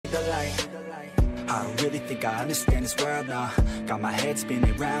the light. I don't really think I understand this world now. Got my head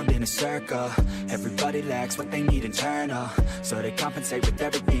spinning round in a circle. Everybody lacks what they need internal, so they compensate with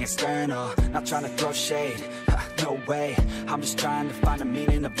everything external. Not trying to throw shade, no way. I'm just trying to find the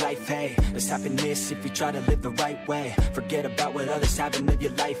meaning of life, hey. There's happiness if you try to live the right way. Forget about what others have and live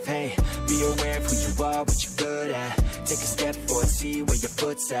your life, hey. Be aware of who you are, what you're good at. Take a step forward, see where your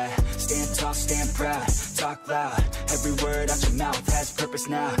foot's at. Stand tall, stand proud, talk loud. Every word out your mouth has purpose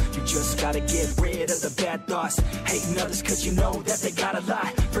now. You just gotta get rid of the bad thoughts. Hating others cause you know that they got a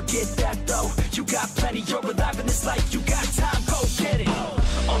lie. Forget that though, you got plenty, you're alive in this life. You got time, go get it.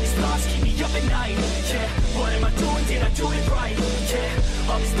 All these thoughts keep me up at night, yeah. What am I doing, did I do it right, yeah.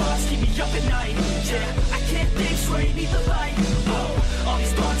 All these thoughts keep me up at night, yeah. I can't think straight, need the light, oh. All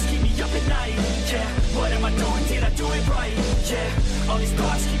these thoughts keep me up at night, yeah. What am I doing, did I do it right, yeah. All these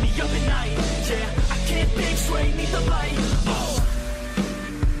thoughts keep me up at night, yeah. I can't think straight, need the light, oh.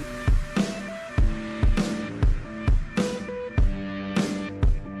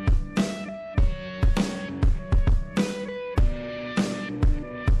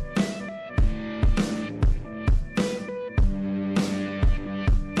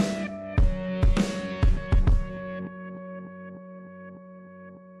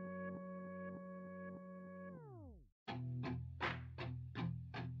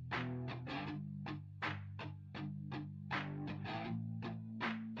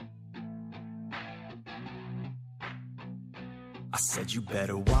 I said you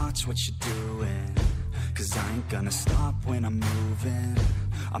better watch what you're doing, cause I ain't gonna stop when I'm moving.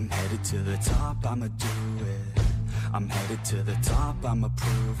 I'm headed to the top, I'ma do it. I'm headed to the top, I'ma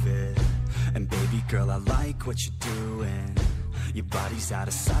prove it. And baby girl, I like what you're doing. Your body's out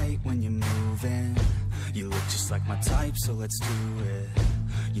of sight when you're moving. You look just like my type, so let's do it.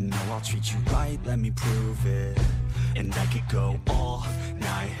 You know I'll treat you right, let me prove it. And I could go all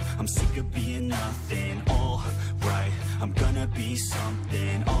night, I'm sick of being nothing. All right, I'm gonna be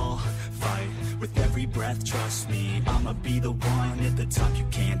something. I'll fight with every breath, trust me. I'ma be the one at the top, you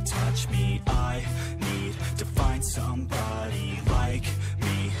can't touch me. I need to find somebody like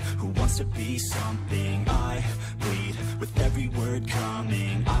me, who wants to be something. I bleed with every word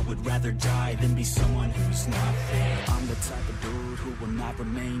coming. I would rather die than be someone who's nothing. I'm the type of dude who will not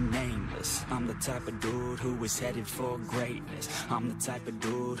remain nameless. I'm the type of dude who is headed for greatness. I'm the type of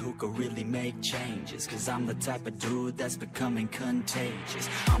dude who could really make changes, cause I'm the type of dude that's becoming contagious.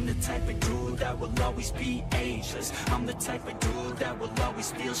 I'm the type of dude that will always be ageless. I'm the type of dude that will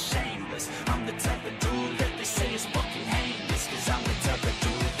always feel shameless. I'm the type of dude that they say is fucking heinous, cause I'm the type of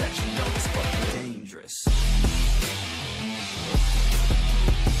dude that you know is fucking dangerous.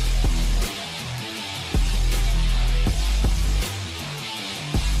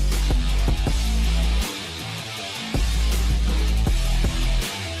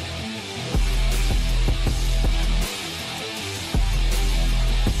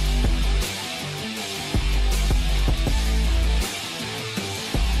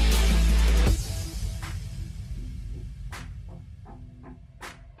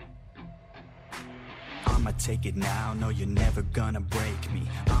 I'ma take it now, no you're never gonna break me.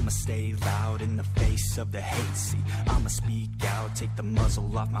 I'ma stay loud in the face of the hate, see. I'ma speak out, take the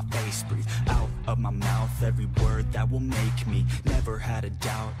muzzle off my face. Breathe out of my mouth every word that will make me. Never had a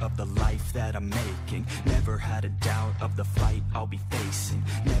doubt of the life that I'm making. Never had a doubt of the fight I'll be facing.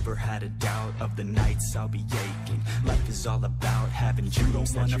 Never had a doubt of the nights I'll be aching. Life is all about having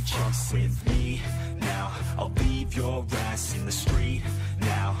dreams that you're chasing. With me now, I'll leave your ass in the street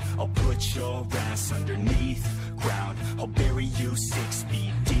now. I'll put your ass underneath ground. I'll bury you 6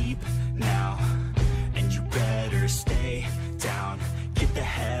 feet deep now. And you better stay down. Get the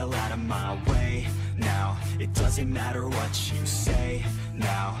hell out of my way now. It doesn't matter what you say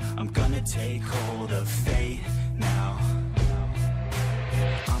now. I'm gonna take hold of fate now.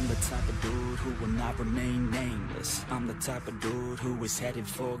 I'm the type of dude who will not remain nameless. I'm the type of dude who is headed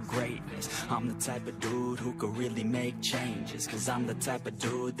for greatness. I'm the type of dude who could really make changes, cause I'm the type of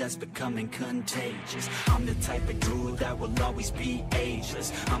dude that's becoming contagious. I'm the type of dude that will always be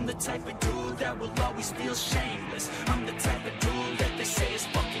ageless. I'm the type of dude that will always feel shameless. I'm the type of dude that they say is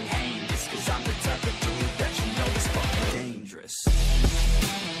fucking heinous, cause I'm the type of dude that you know is fucking dangerous.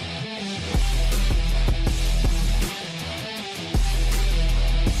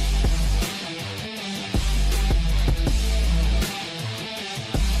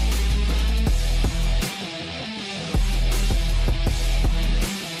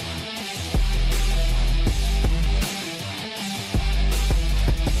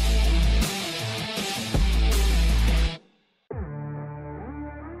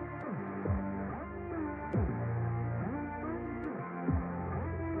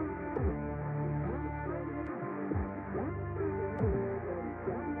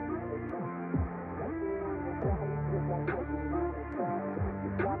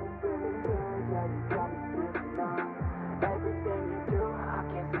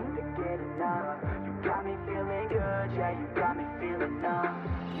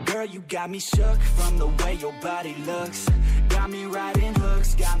 girl, you got me shook from the way your body looks. Got me riding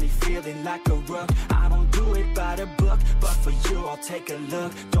hooks, got me feeling like a rook. I don't do it by the book, but for you I'll take a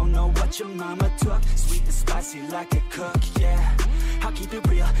look. Don't know what your mama took, sweet and spicy like a cook, yeah. I'll keep it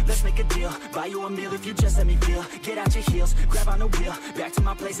real, let's make a deal. Buy you a meal if you just let me feel. Get out your heels, grab on the wheel. Back to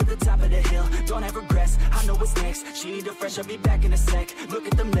my place at the top of the hill. Don't have regrets, I know what's next. She need a fresh, I'll be back in a sec. Look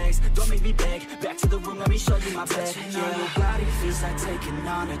at them legs, don't make me beg. Back to the room, let me show you my bed. Touching on your body feels like taking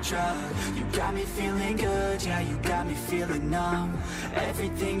on a drug. You got me feeling good, yeah, you got me feeling numb.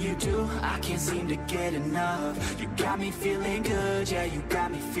 Everything you do, I can't seem to get enough. You got me feeling good, yeah, you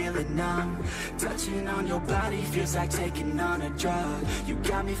got me feeling numb. Touching on your body feels like taking on a drug. You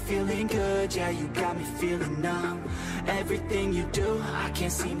got me feeling good, yeah, you got me feeling numb. Everything you do, I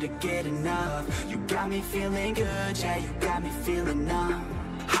can't seem to get enough. You got me feeling good, yeah, you got me feeling numb.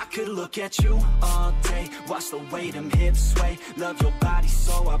 I could look at you all day, watch the way them hips sway. Love your body,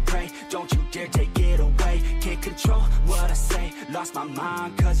 so I pray, don't you dare take it away. Can't control what I say, lost my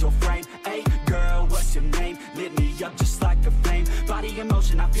mind cause your frame. Hey girl, what's your name? Lit me up just like a flame. Body in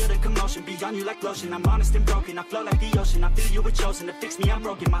motion, I feel the commotion, beyond you like lotion. I'm honest and broken, I flow like the ocean. I feel you were chosen to fix me, I'm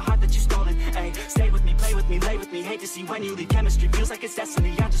broken. My heart that you stolen, hey. Stay with me, play with me, lay with me. Hate to see when you leave, chemistry feels like it's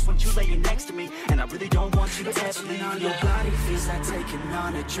destiny. I just want you laying next to me, and I really don't want you to ever leave. On your body feels like taking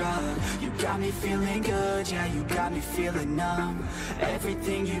on a drug. You got me feeling good, yeah, you got me feeling numb.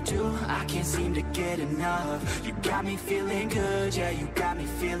 Everything you do, I can't seem to get enough. You got me feeling good, yeah, you got me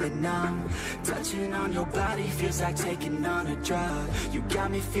feeling numb. Touching on your body feels like taking on a drug. You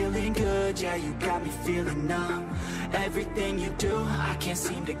got me feeling good, yeah, you got me feeling numb. Everything you do, I can't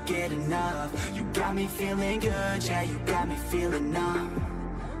seem to get enough. You got me feeling good, yeah, you got me feeling numb.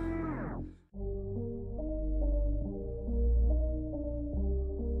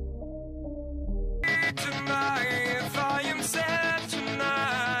 If I am sad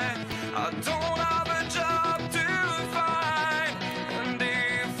tonight, I don't have a job to find. And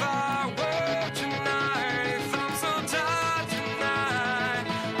if I work tonight, if I'm so tired tonight,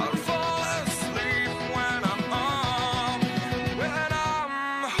 I'll fall asleep when I'm home. When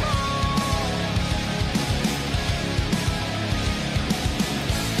I'm home.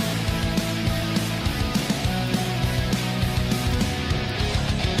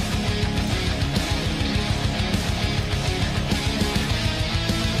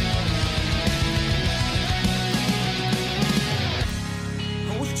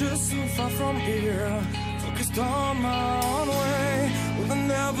 Just so far from here, focused on my own way, with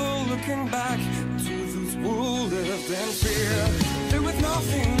never looking back to those who lived in fear. There was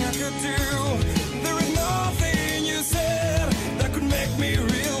nothing I could do, there was nothing you said that could make me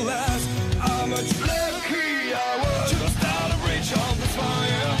realize how much lucky I was. Just out of reach of the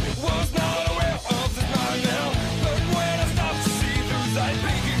fire, was not aware of this nightmare. But when I stopped to see through sight,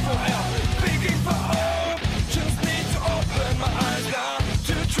 begging for help, begging for hope, just need to open my eyes now.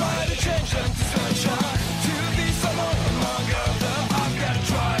 Try to change them to sunshine, to be someone among others. I've got to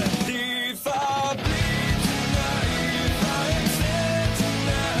try it. If I bleed tonight, if I am sad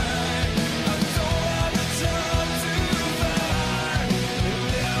tonight, I don't have the time to find.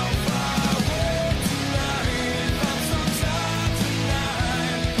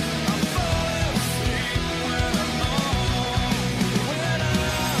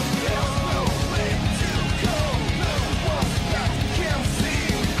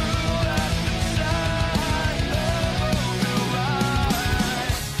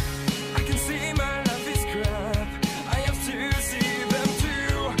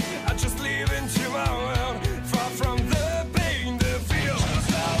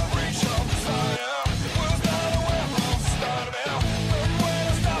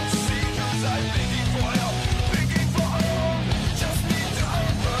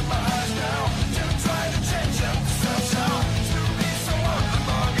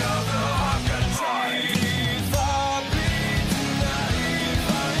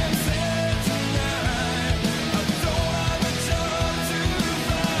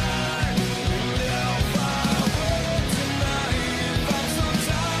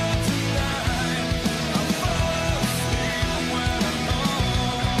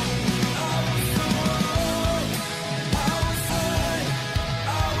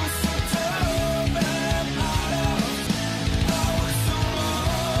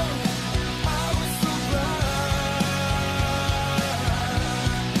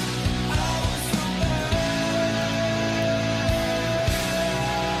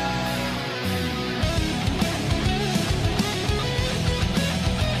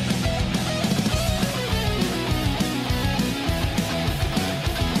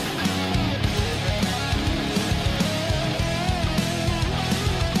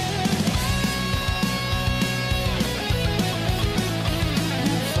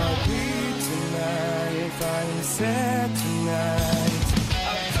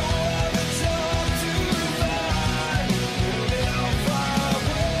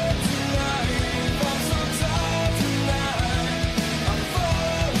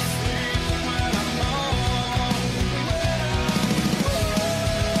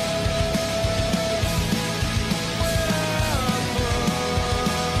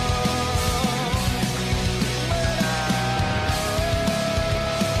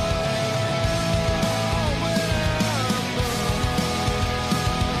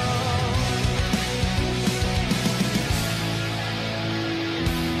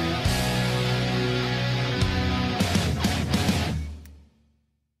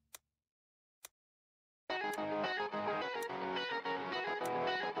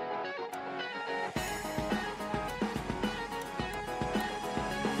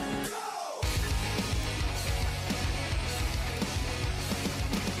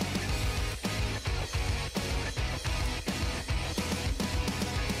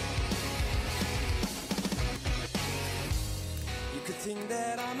 think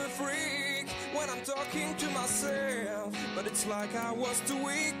that I'm a freak when I'm talking to myself, but it's like I was too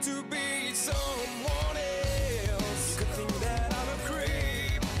weak to be someone else. You could think that I'm a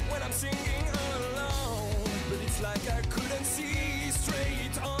creep when I'm singing all alone, but it's like I couldn't see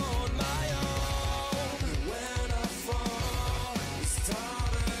straight on my own. When I fall, we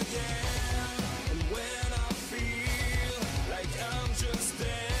start again, and when I feel like I'm just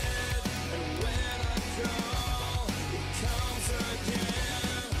dead, and when I call, it comes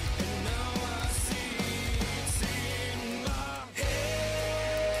again, and now I see it's in my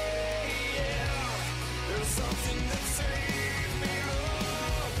head. Yeah, there's something that saves me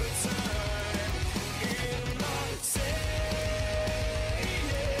all the time in my head.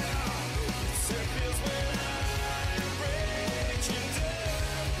 Yeah, it feels when I'm breaking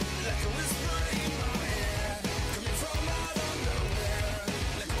down, like a whisper in my head, coming from out of nowhere,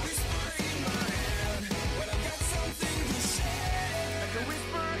 like a whisper in my head, when I got something to share, like a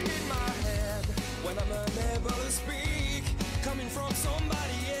whisper in my head, when I'm unable to speak, coming from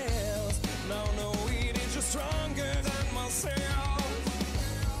somebody else. Now I know it is just stronger than myself.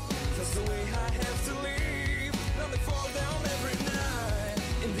 That's the way I have to live. Now they fall down every night.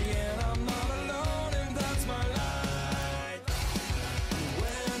 In the end, I'm not alone, and that's my life.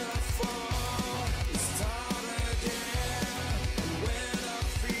 When I fall, we start again. And when I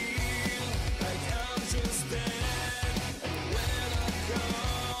feel like I'm just dead, and when I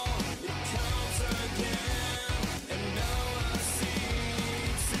call, it comes again. And now I see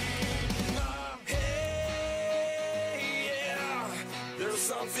it's in my head. Yeah, there's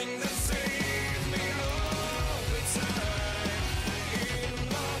something that saves me all the time in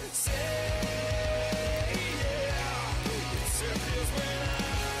my head. Yeah, it feels when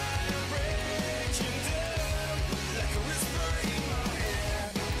I'm breaking down, like a whisper in my head,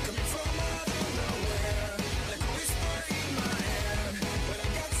 coming from out of nowhere, like a whisper in my head, when I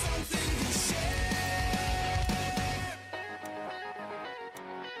got something to share.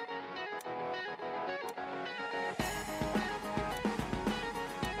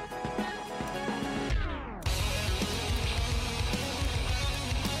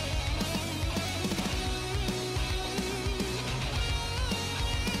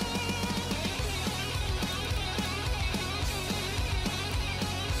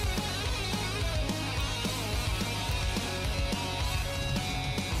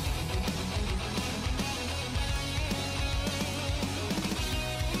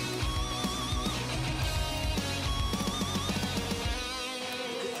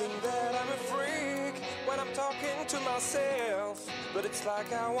 Think that I'm a freak when I'm talking to myself, but it's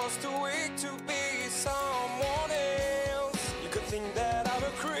like I was too weak to be someone else. You could think that I'm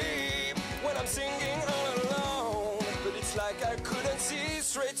a creep when I'm singing all alone, but it's like I couldn't see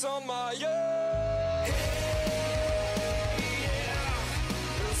straight on my own. Hey, yeah,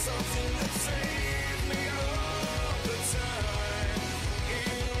 there's something that saves me all the time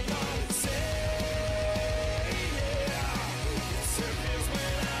in my head. Yeah, it feels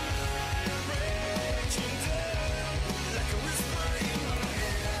when I'm breaking down, like a whisper in my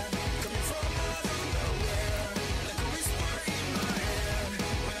head, coming from out of nowhere, like a whisper in my head,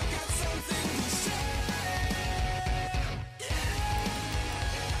 when I got something to share.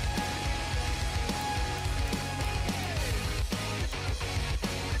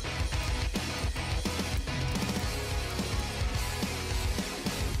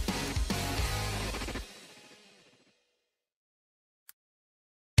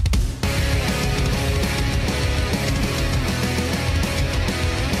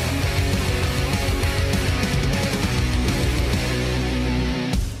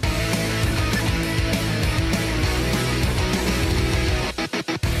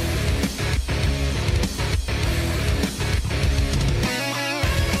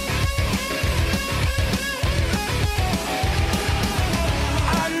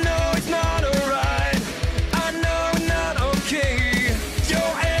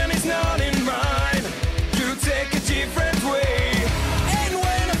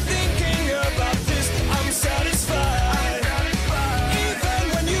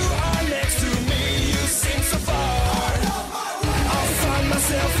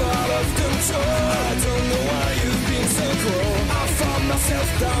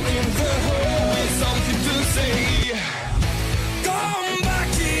 Down in the hole with something to say. Come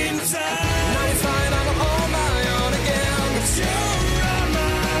back in time. Now it's fine, I'm on my own again. But you're on my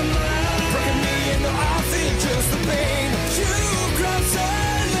mind, breaking me in the I feel just the pain. You cross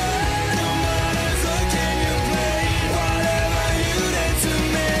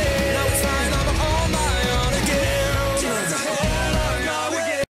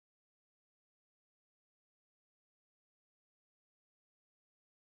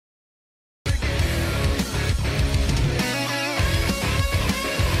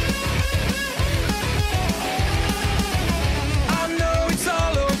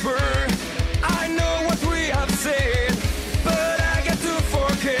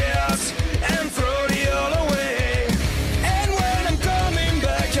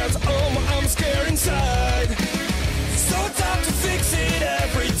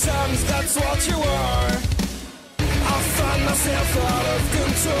that's what you are. I find myself out of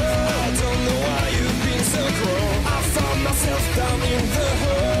control. I don't know why you've been so cruel. I found myself down in the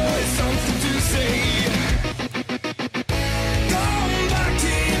hole with something to say. Come back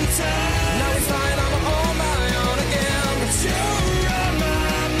in time. Now it's fine, I'm on my own again. But you're on my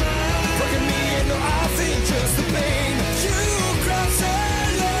mind. Broken me into I think just the pain. You cross a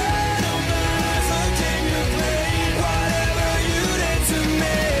line of mine. So can you play whatever you did to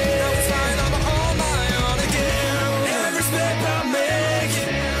me? Now it's fine, I'm on my own again. Every step I make,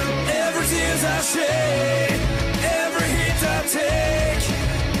 every tears I shed, every hit I take,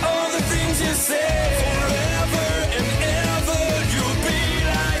 all the things you say. Forever and ever you'll be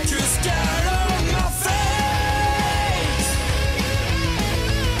like a scar on my face.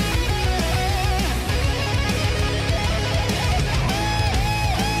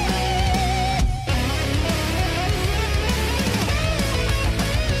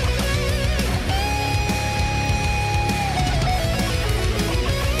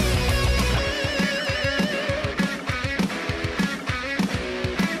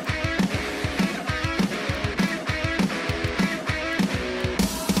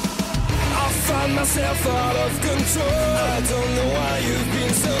 I find myself out of control. I don't know why you've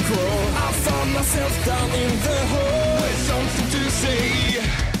been so cruel. I found myself down in the hole with something to say.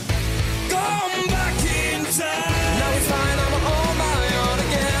 Come back in time. Now it's fine, I'm on my own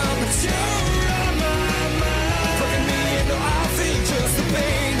again. But you're on my mind. Broken me into I think just the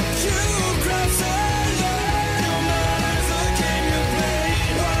pain. You cross a line of mine. So can you play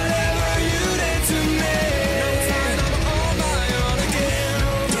whatever you did to me? Now it's fine, I'm on my own again.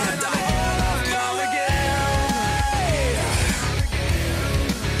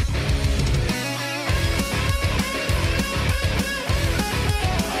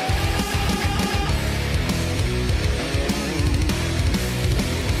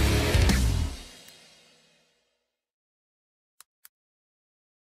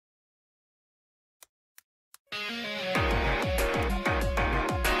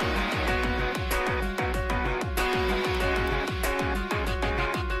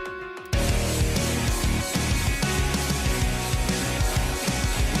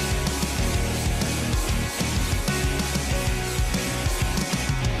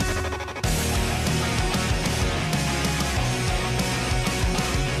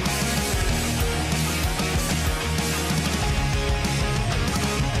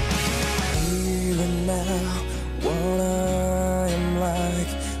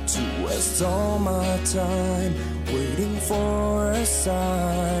 All my time waiting for a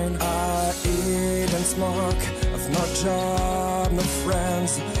sign. I eat and smoke, I've no job, no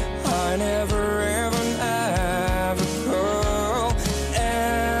friends. I never even have a girl,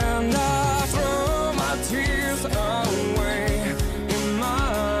 and I throw my tears away.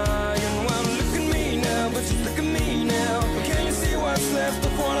 Imagine, well, look at me now, but just look at me now. Can you see what's left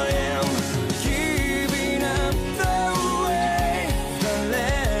of what I am? Giving up the way that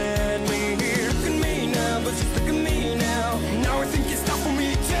led me here. Look at me now, but just look at me now. Now I think it's time for me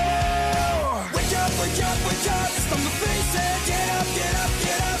to wake up, wake up, wake up. It's time to face it. Get up, get up,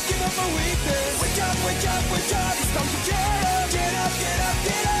 get up. Give up my weakness. Wake up, wake up, wake up. It's time to get up, get up, get up,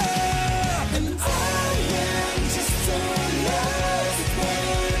 get up. And I am just a lost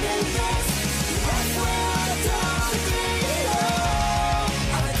man in this. That's where I don't belong.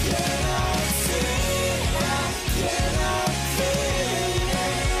 I cannot see, I cannot feel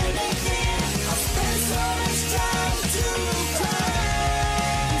anything. I spent so much time to cry.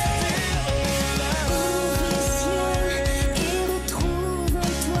 Ouvre les yeux et retrouve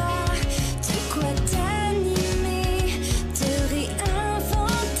en toi de quoi t'animer, te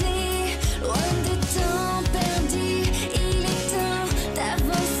réinventer. Loin des temps perdus, il est temps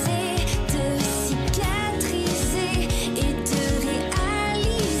d'avancer, de cicatriser et de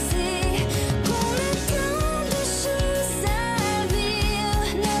réaliser qu'on a tant de choses à vivre.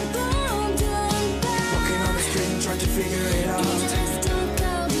 N'abandonne pas. Walking on the street and trying to figure it out. Il reste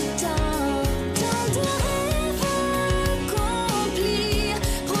encore du temps, tant de rêves à accomplir.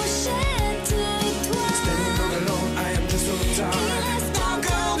 Projette-toi. Standing all alone, I am just so Il tired. reste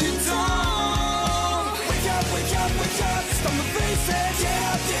Encore du temps. Wake up, wake up, wake up. It's time to face it. Get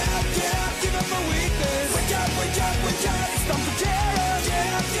up, get up, get up. Give up my weakness. Wake up, wake up, wake up. It's time to get up, get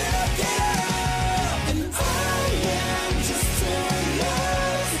up, get up, get up. And I am just a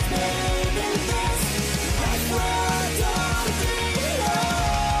lost man in this. Right where I don't belong.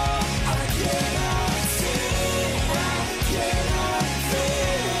 I cannot see, I cannot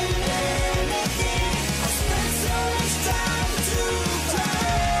feel anything. I spent so much time to cry.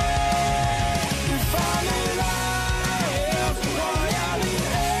 If I'm alive, Royale.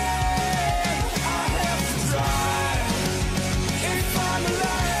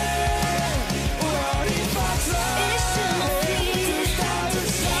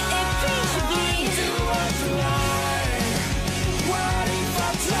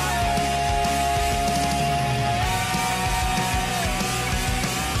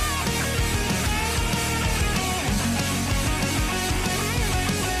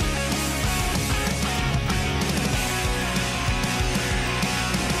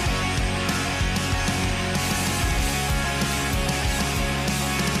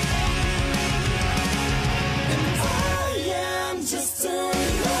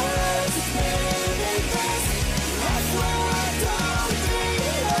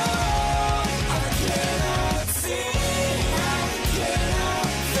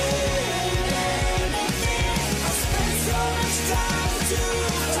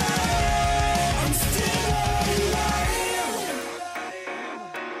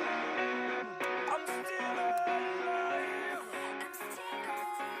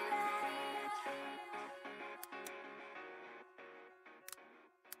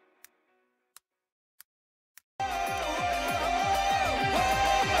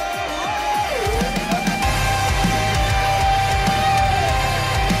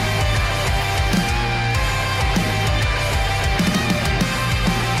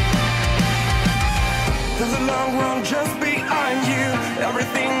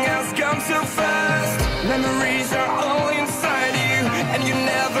 Everything has come so fast. Memories are all inside you, and you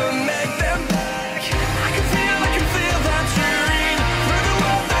never make them back. I can feel that you're in through the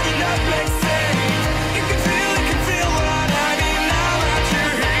world that did not make sense. You can feel what I mean now that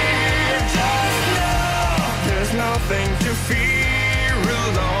you're here. Just know there's nothing to fear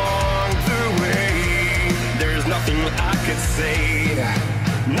along the way. There's nothing I could say,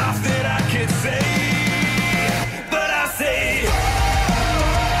 nothing I could say, but I say.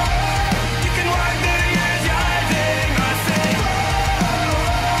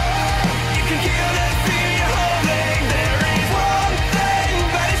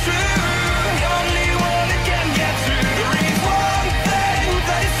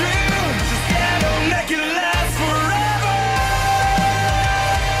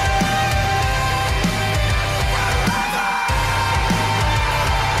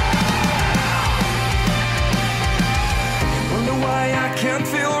 Can't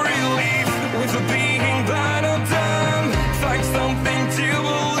feel relief with being blind or dumb. Find something to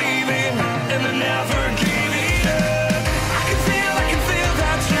believe in and then never give it up. I can feel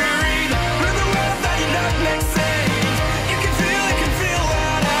that you're in through the world that did not make sense. You can feel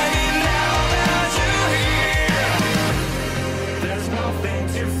what I mean now that you're here. There's nothing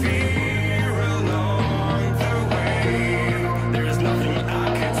to fear along the way. There's nothing I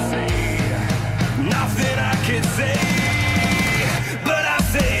could say, nothing I could say. But I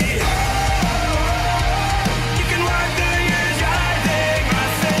say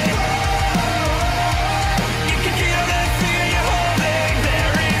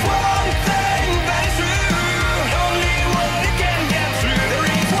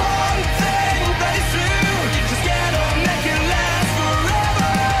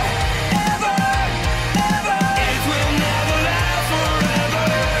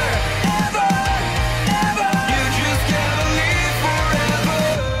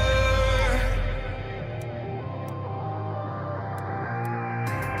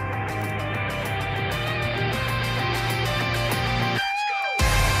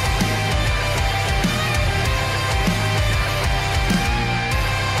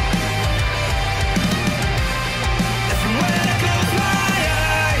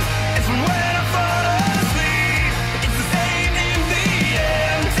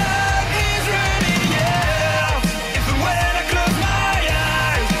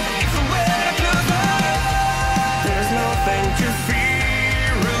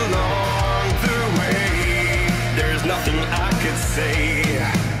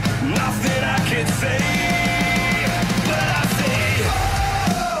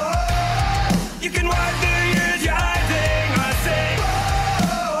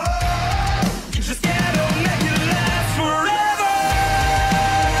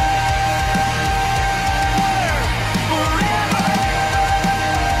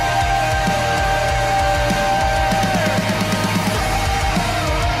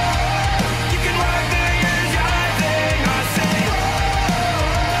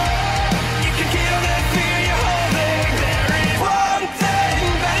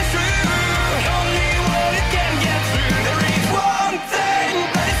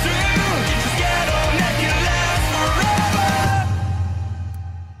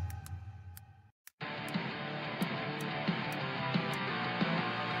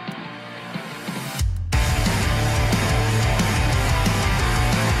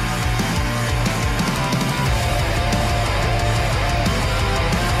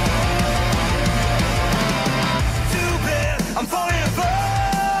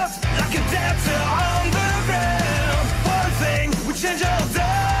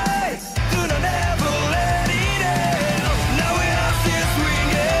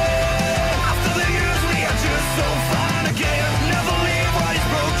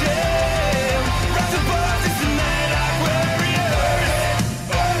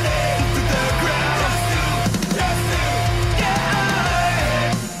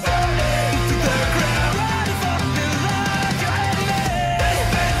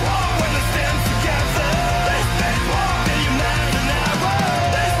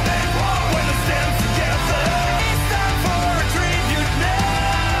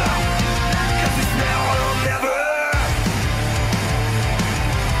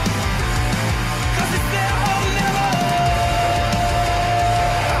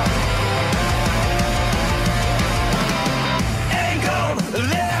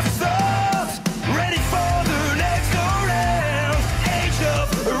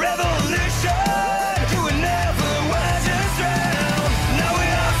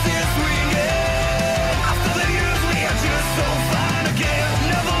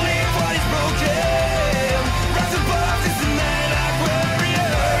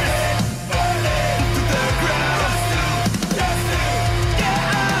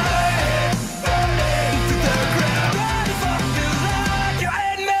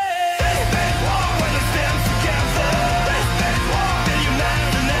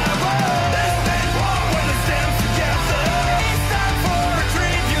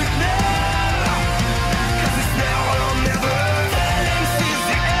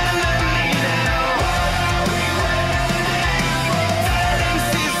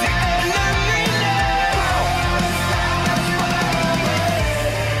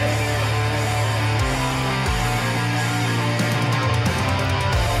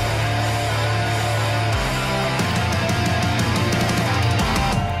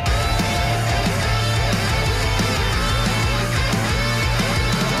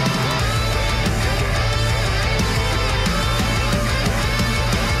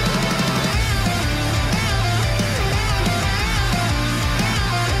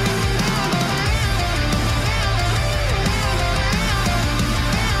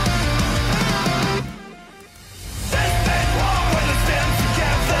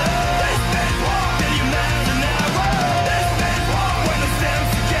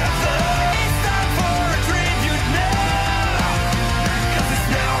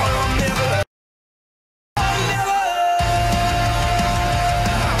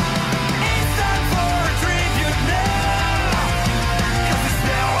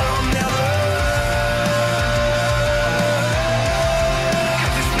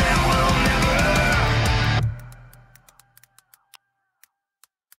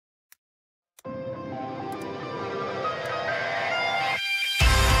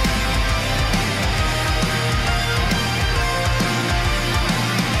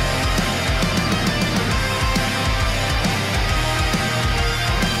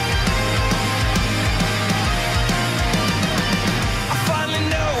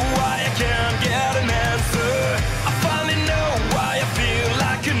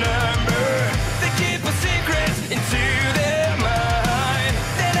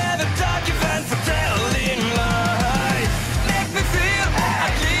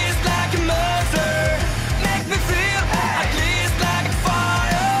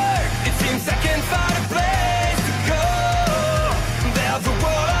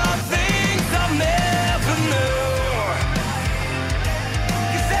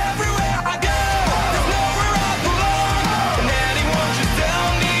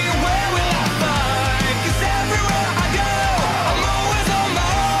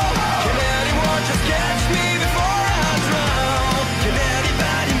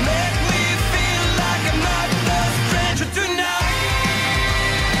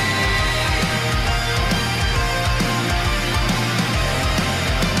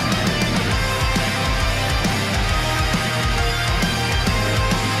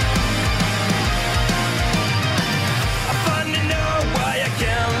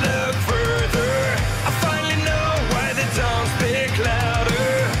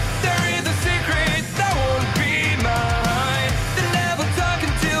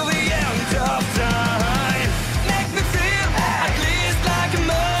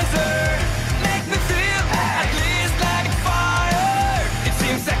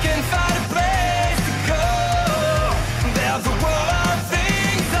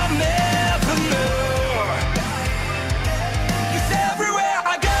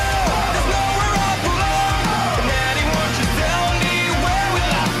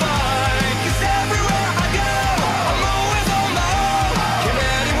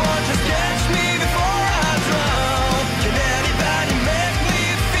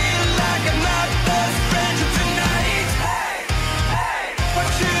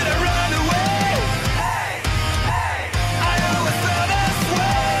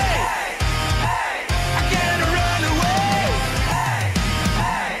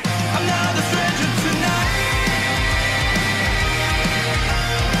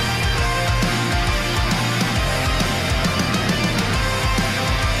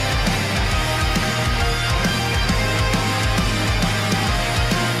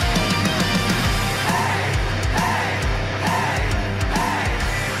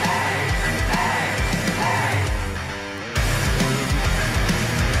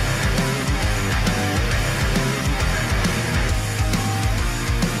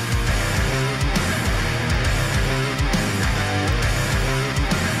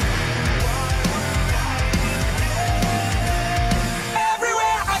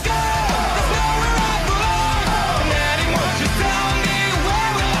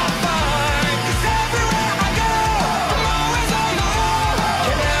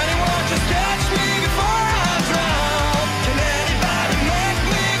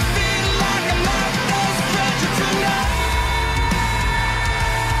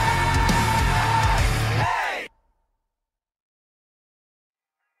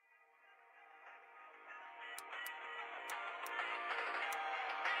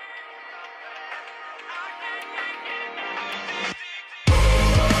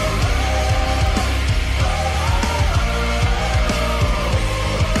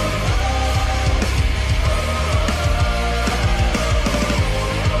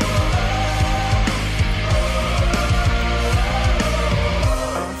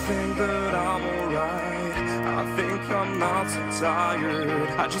Tired.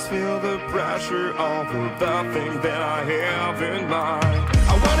 I just feel the pressure of the thing that I have in mind.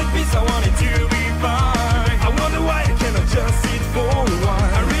 I wanted peace, I wanted to be fine. I wonder why I cannot just sit for a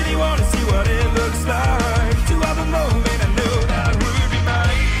while. I really want to see what it looks like. To have a moment I know that would be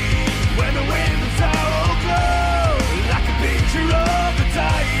mine. When the windows are all closed, like a picture of the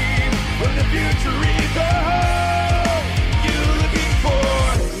time when the future is the home you're looking for.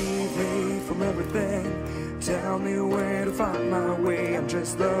 Save me from everything. Tell me where to find my way. I'm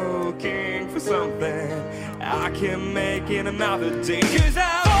just looking for something I can make in another day. 'Cause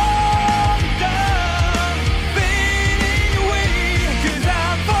I'm done fading away. 'Cause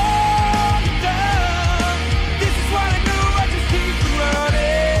I'm done. This is what I know, I just keep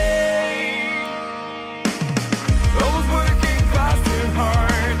running. Always working fast and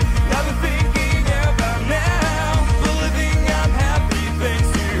hard, never thinking about now. Believing I'm happy thanks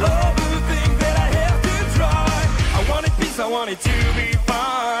to all the things that I have to try. I wanted peace, I wanted to be fine.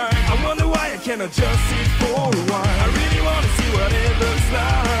 I wonder why I cannot just sit for a while. I really want to see what it looks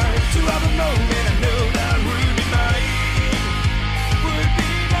like. To have a moment I know that would be mine. Would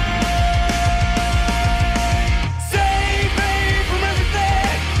be mine. Save me from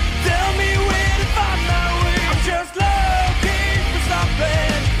everything. Tell me where to find my way. I'm just looking for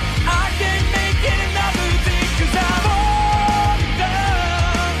something I can make it another day. 'Cause I'm all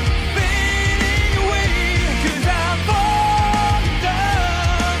done fading away. 'Cause I'm all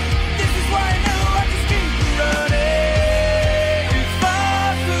done. This is why I know I just keep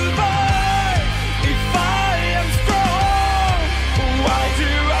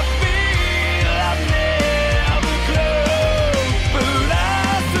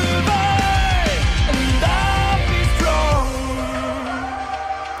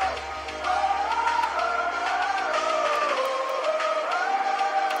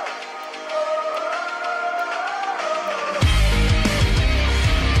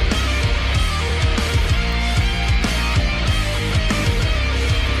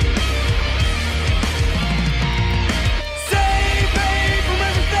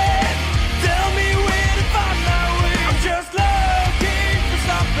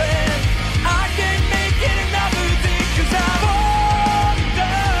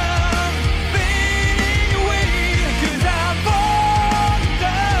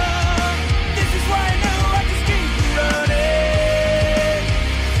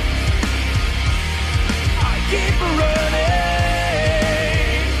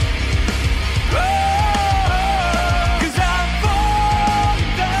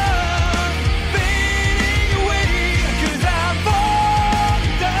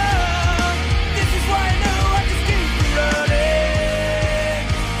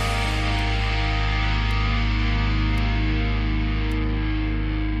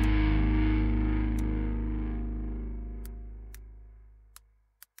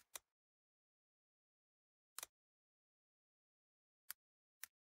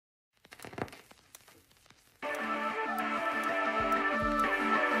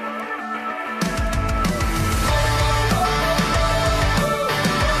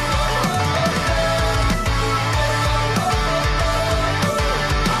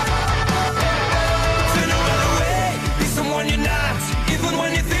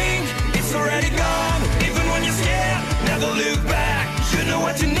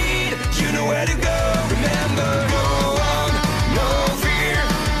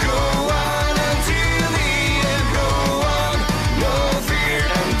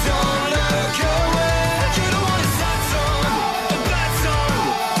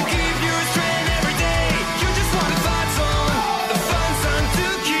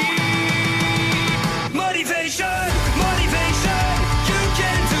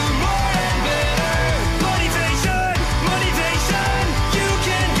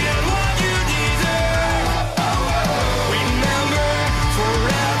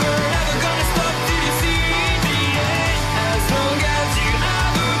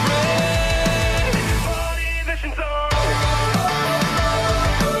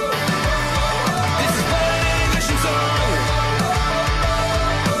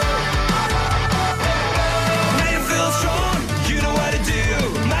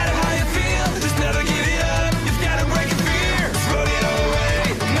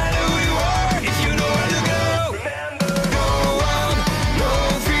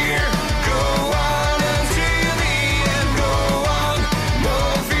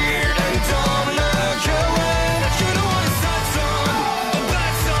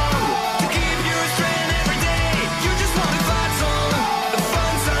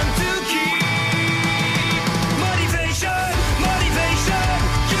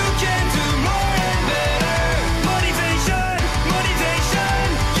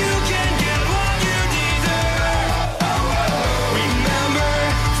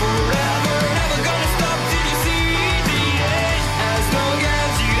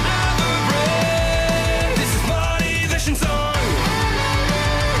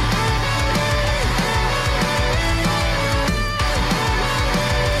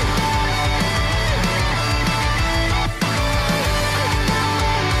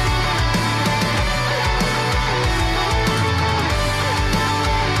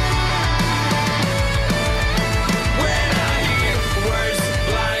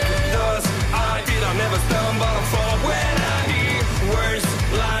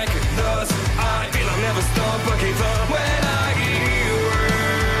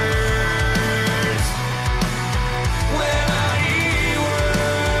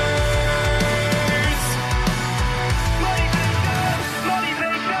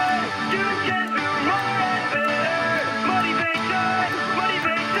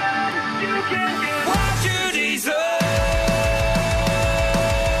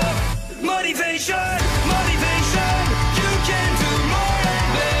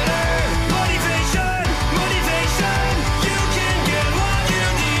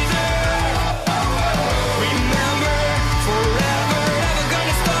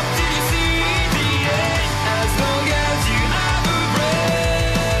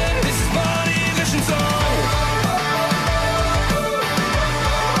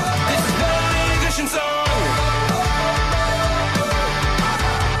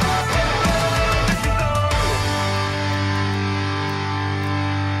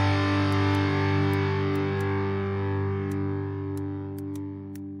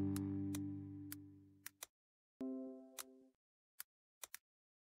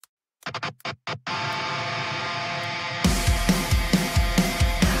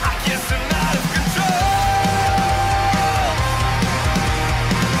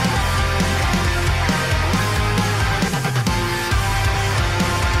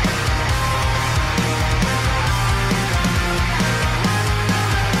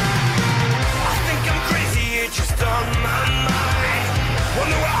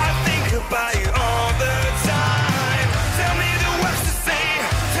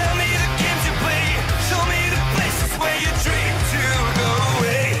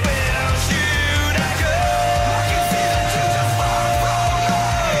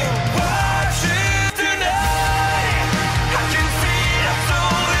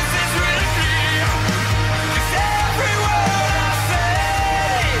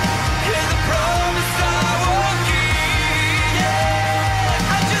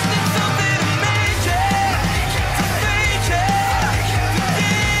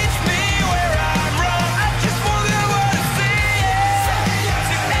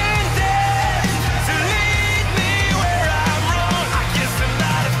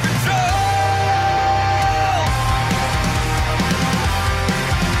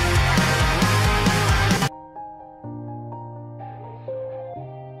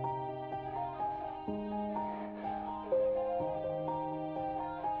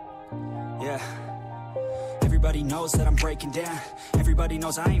Yeah. Everybody knows that I'm breaking down. Everybody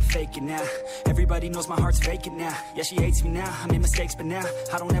knows I ain't faking now. Everybody knows my heart's vacant now. Yeah, she hates me now, I made mistakes but now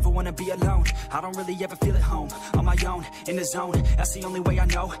I don't ever wanna be alone. I don't really ever feel at home. On my own, in the zone, that's the only way I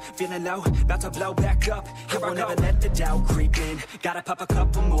know. Feeling low, about to blow back up. I won't ever let the doubt creep in. Gotta pop a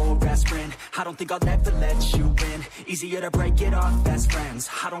couple more aspirin. I don't think I'll ever let you in. Easier to break it off best friends.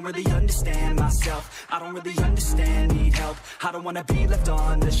 I don't really understand myself. I don't really understand, need help. I don't wanna be left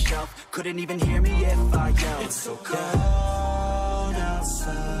on the shelf. Couldn't even hear me if I yelled. It's so cold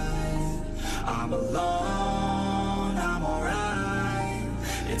outside. I'm alone, I'm alright.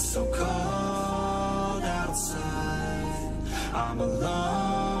 It's so cold outside. I'm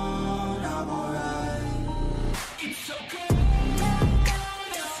alone, I'm alright. It's so cold.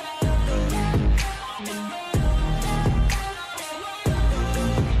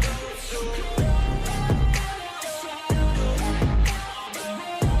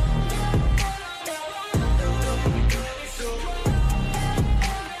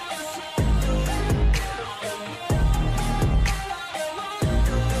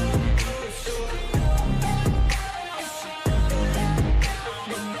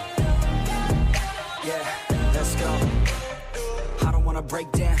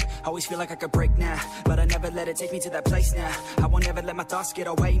 Break down, always feel like I could break now, but I never let it take me to that place now. I won't ever let my thoughts get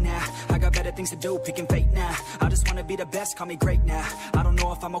away now. I got better things to do, picking fate now. I just wanna be the best, call me great now. I don't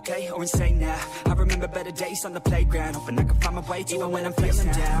know if I'm okay or insane now. I remember better days on the playground, hoping I can find my way to even when I'm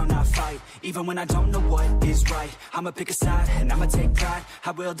feeling down. I fight, even when I don't know what is right. I'ma pick a side and I'ma take pride.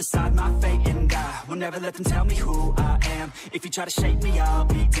 I will decide my fate and I will never let them tell me who I am. If you try to shake me, I'll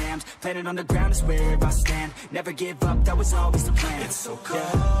be damned. Planet on the ground is where I stand. Never give up, that was always the plan. It's so cold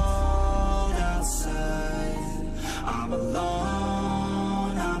outside. I'm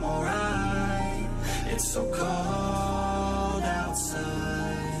alone, I'm alright. It's so cold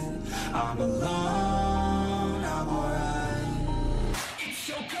outside. I'm alone, I'm alright. It's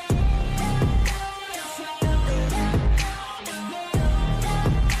so cold.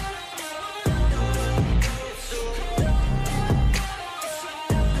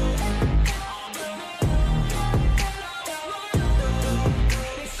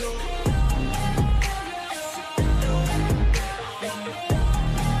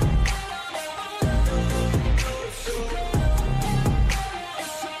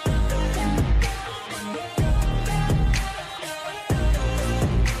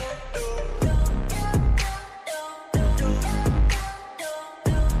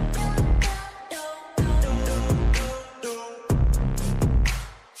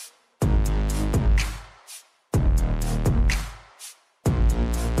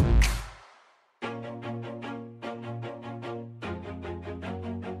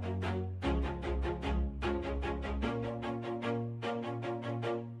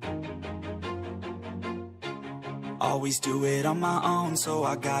 Always do it on my own, so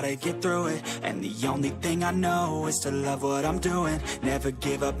I gotta get through it. And the only thing I know is to love what I'm doing. Never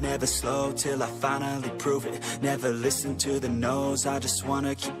give up, never slow, till I finally prove it. Never listen to the no's, I just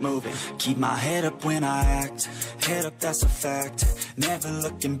wanna keep moving. Keep my head up when I act, head up, that's a fact. Never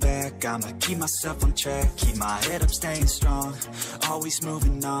looking back, I'ma keep myself on track. Keep my head up, staying strong, always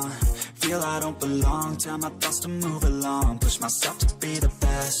moving on. Feel I don't belong, tell my thoughts to move along. Push myself to be the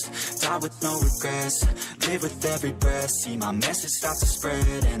best, die with no regrets. Live with every every breath. See my message start to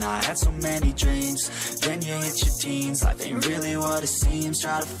spread, and I had so many dreams. Then you hit your teens, life ain't really what it seems.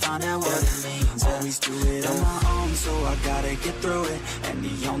 Try to find out what it means. Always do it on my own, so I gotta get through it. And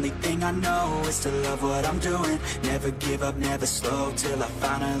the only thing I know is to love what I'm doing. Never give up, never slow, till I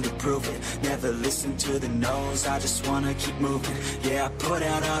finally prove it. Never listen to the no's, I just wanna keep moving. Yeah, I put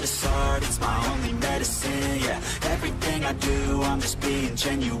out all this art, it's my only medicine. Yeah, everything I do, I'm just being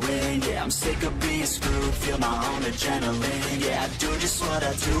genuine. Yeah, I'm sick of being screwed, feel my own adrenaline. Yeah, I do just what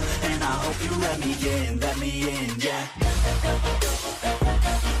I do, and I hope you let me in, yeah.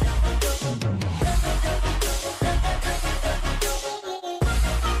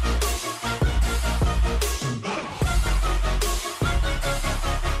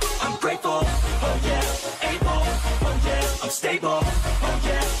 I'm grateful, oh yeah, able, oh yeah, I'm stable, oh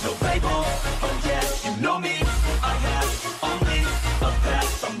yeah, no label, oh yeah, you know me, I have only a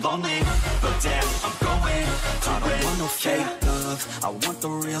path, I'm lonely, but damn, I'm going to I don't want no fake love, I want the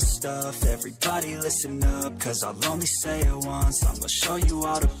real stuff. Everybody listen up, cause I'll only say it once. I'm gonna show you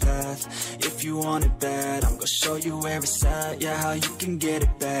all the path, if you want it bad. I'm gonna show you where it's at, yeah, how you can get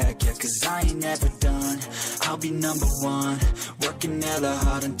it back. Yeah, cause I ain't never done, I'll be number one. Working hella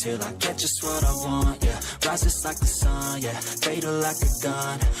hard until I get just what I want, yeah. Rises like the sun, yeah, fatal like a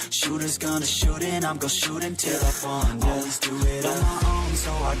gun. Shooter's gonna shoot and I'm gonna shoot until I won, yeah. Always do it on my own,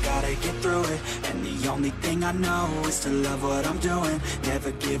 so I gotta get through it. And the only thing I know is to love what I'm doing.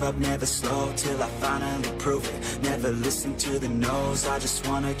 Never give up, never slow, till I finally prove it. Never listen to the no's, I just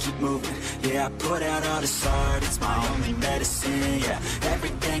wanna keep moving. Yeah, I put out all this art, it's my only medicine. Yeah,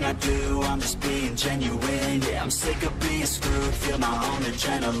 everything I do, I'm just being genuine. Yeah, I'm sick of being screwed, feel my own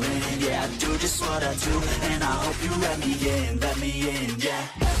adrenaline. Yeah, I do just what I do, and I hope you let me in, yeah.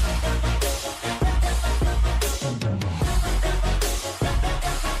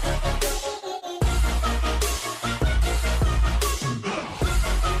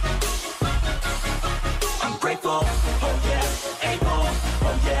 Oh yeah, able,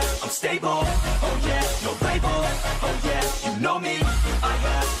 oh yeah, I'm stable, oh yeah, no label, oh yeah, you know me, I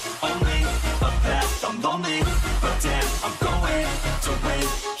have only a path, I'm lonely, but damn, I'm going to win,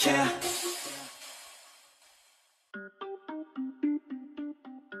 yeah.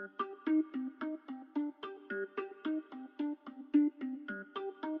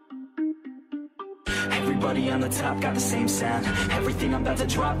 Everybody on the top got the same sound. Everything I'm about to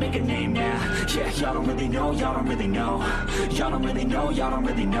drop, make a name now. Yeah, y'all don't really know, y'all don't really know. Y'all don't really know, y'all don't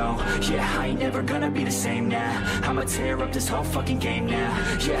really know. Yeah, I ain't never gonna be the same now. I'ma tear up this whole fucking game now.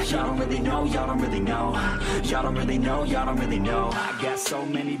 Yeah, y'all don't really know, y'all don't really know. Y'all don't really know, y'all don't really know. I got so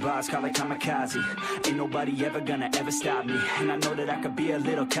many bars, call it kamikaze. Ain't nobody ever gonna ever stop me. And I know that I could be a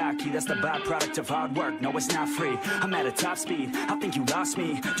little cocky. That's the byproduct of hard work, no it's not free. I'm at a top speed, I think you lost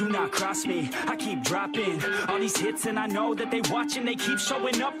me. Do not cross me, I keep dropping all these hits and I know that they watching. They keep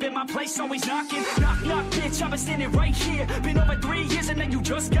showing up in my place, always knocking. Knock, knock, bitch, I've been standing right here. Been over 3 years and then you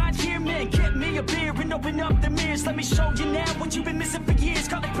just got here. Man, get me a beer and open up the mirrors. Let me show you now what you've been missing for years.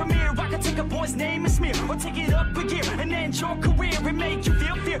 Call it premiere, I can take a boy's name and smear, or take it up a gear and end your career and make you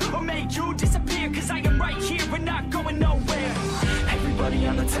feel fear, or make you disappear. Cause I am right here and not going nowhere. Everybody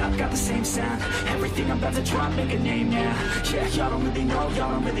on the top got the same sound. Everything I'm about to drop, make a name now. Yeah, y'all don't really know,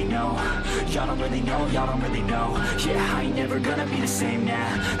 y'all don't really know. Y'all don't really know, y'all don't really know. Yeah, I ain't never gonna be the same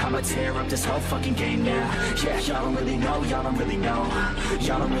now. I'ma tear up this whole fucking game now. Yeah, y'all don't really know, y'all don't really know.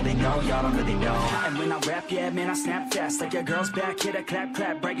 Y'all don't really know, y'all don't really know. And when I rap, yeah, man, I snap fast. Like your girl's back, hit a clap,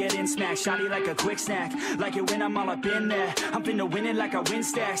 clap, break it in, smack. Shotty like a quick snack, like it when I'm all up in there. I'm finna win it like I win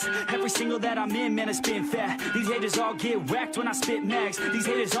stacks. Every single that I'm in, man, it's been fat. These haters all get whacked when I spit mags. These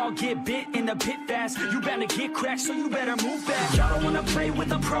haters all get bit in the pit fast. You bound to get cracked, so you better move back. Y'all don't wanna play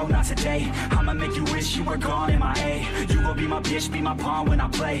with a pro, not today. I'ma make you wish you were gone, MIA. You gon' be my bitch, be my pawn when I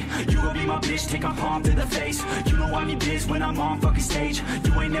play. You gon' be my bitch, take my palm to the face. You know I'm your biz when I'm on fucking stage.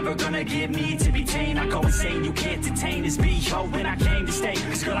 You ain't never gonna get me to be tame. I go insane, you can't detain this B.O. when I came to stay.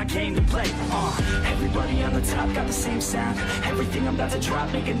 Cause girl, I came to play. Everybody on the top got the same sound. Everything I'm about to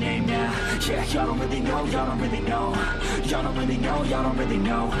drop, make a name now. Yeah, y'all don't really know, y'all don't really know. Y'all don't really know, y'all don't really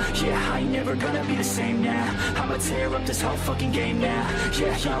know. Yeah, I ain't never gonna be the same now. I'ma tear up this whole fucking game now.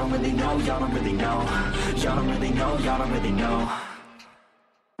 Yeah, y'all don't really know, y'all don't really know. Y'all don't really know, y'all don't really know.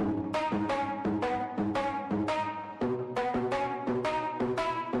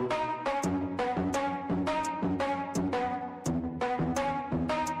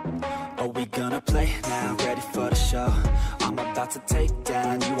 Are we gonna play now? Ready for the show? I'm about to take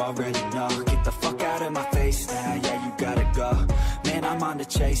down, you already know. Get the fuck out of my face now, yeah, you gotta go. Man, I'm on the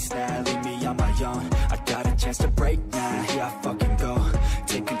chase now, leave me on my own. I got a chance to break now, here I fucking go.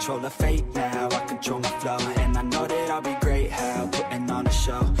 Take control of fate now, I can control my flow. And I know that I'll be great, how putting on a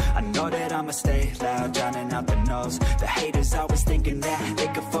show. I know that I'ma stay loud, drowning out the noise. The haters always thinking that they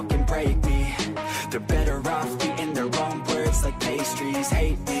could fucking break me. They're better off eating their own words like pastries.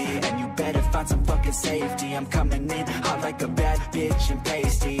 Hate me, and you better find some fucking safety. I'm coming in hot like a bad bitch in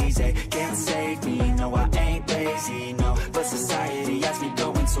pasties. They can't save me, no I ain't lazy, no. But society has me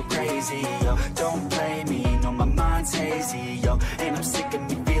going so crazy, yo. Don't blame me, no my mind's hazy, yo. And I'm sick of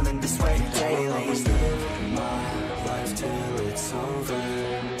me feeling this way daily. I'll always live my life till it's over,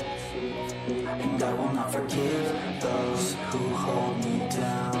 and I will not forgive those who hold me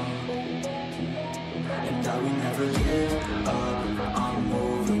down. And I will never give up, I'm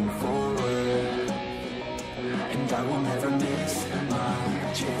moving forward. And I will never miss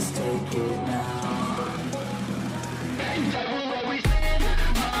my chance, take it now. And I will always live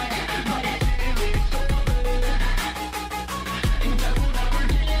my life till it's over. And I will never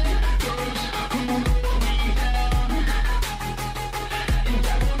give those who hold me down. And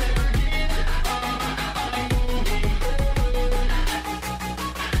I will never give up, I'm moving forward.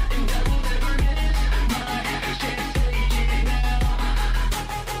 And I will never miss my chance, take it now.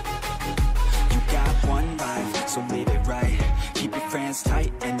 You got one life, so live it right. Keep your friends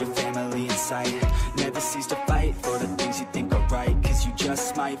tight and your family in sight. Never cease to fight for the things you think are right, cause you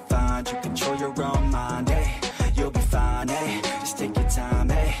just might find you control your own mind, eh? You'll be fine, eh? Just take your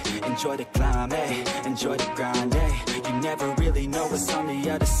time, eh? Enjoy the climb, eh? Enjoy the grind, eh? You never really know what's on the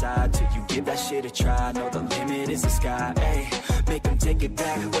other side till you give that shit a try. Know the limit is the sky, eh? Make them take it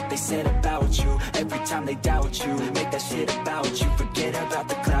back, what they said about you. Every time they doubt you, make that shit about you. Forget about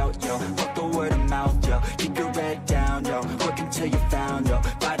the clout, yo. Fuck the word of mouth, yo. Keep your head down, yo. Work until you're found, yo.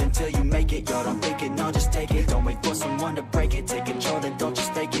 Fight until you make it, yo. Don't think it, no, just take it. Don't wait for someone to break it. Take control and don't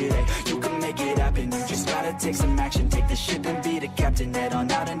just fake it, eh? You can make it happen, you just gotta take some action. Take the ship and be the captain. Head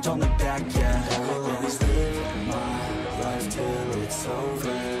on out and don't look back, yeah. I will always live my life till it's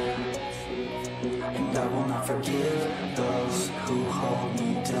over. And I will not forgive those who hold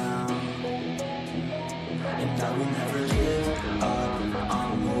me down. And I will never give up,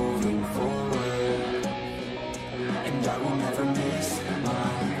 I'm moving forward. And I will never miss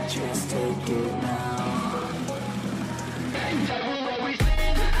my chance, take it now. And I will always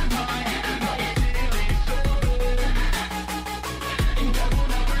live my life till it's over. And I will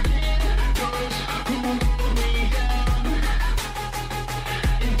never give those who hold me down.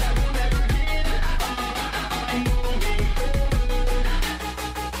 And I will never give up, I'm moving forward.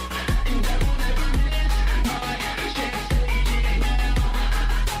 And I will never miss my chance, take it now.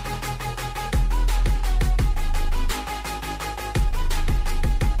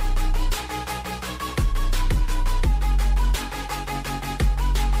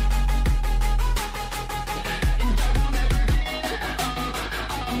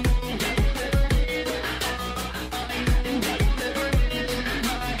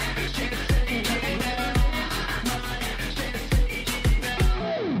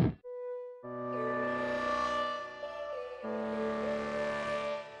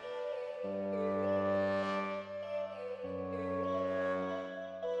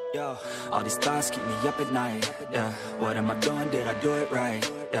 Yo, all these thoughts keep me up at night, yeah. What am I doing, did I do it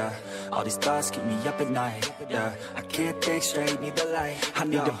right, yeah. All these thoughts keep me up at night, yeah. I can't think straight, need the light. I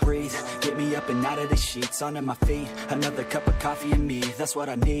need to breathe, get me up and out of the sheets. Onto my feet, another cup of coffee and me. That's what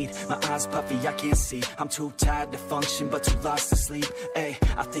I need, my eyes puffy, I can't see. I'm too tired to function, but too lost to sleep. Ay,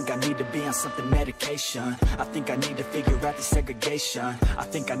 I think I need to be on something medication. I think I need to figure out the segregation. I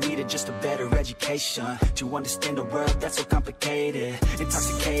think I needed just a better education to understand a world that's so complicated.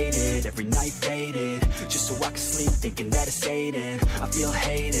 Intoxicated, every night faded, just so I can sleep thinking that it's fading. I feel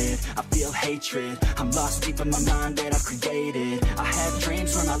hated, I feel hatred. I'm lost deep in my mind that I've created. I have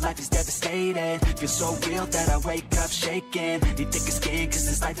dreams when my life is devastated. Feel so real that I wake up shaking. Need thicker skin cause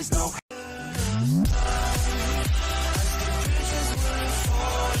this life is no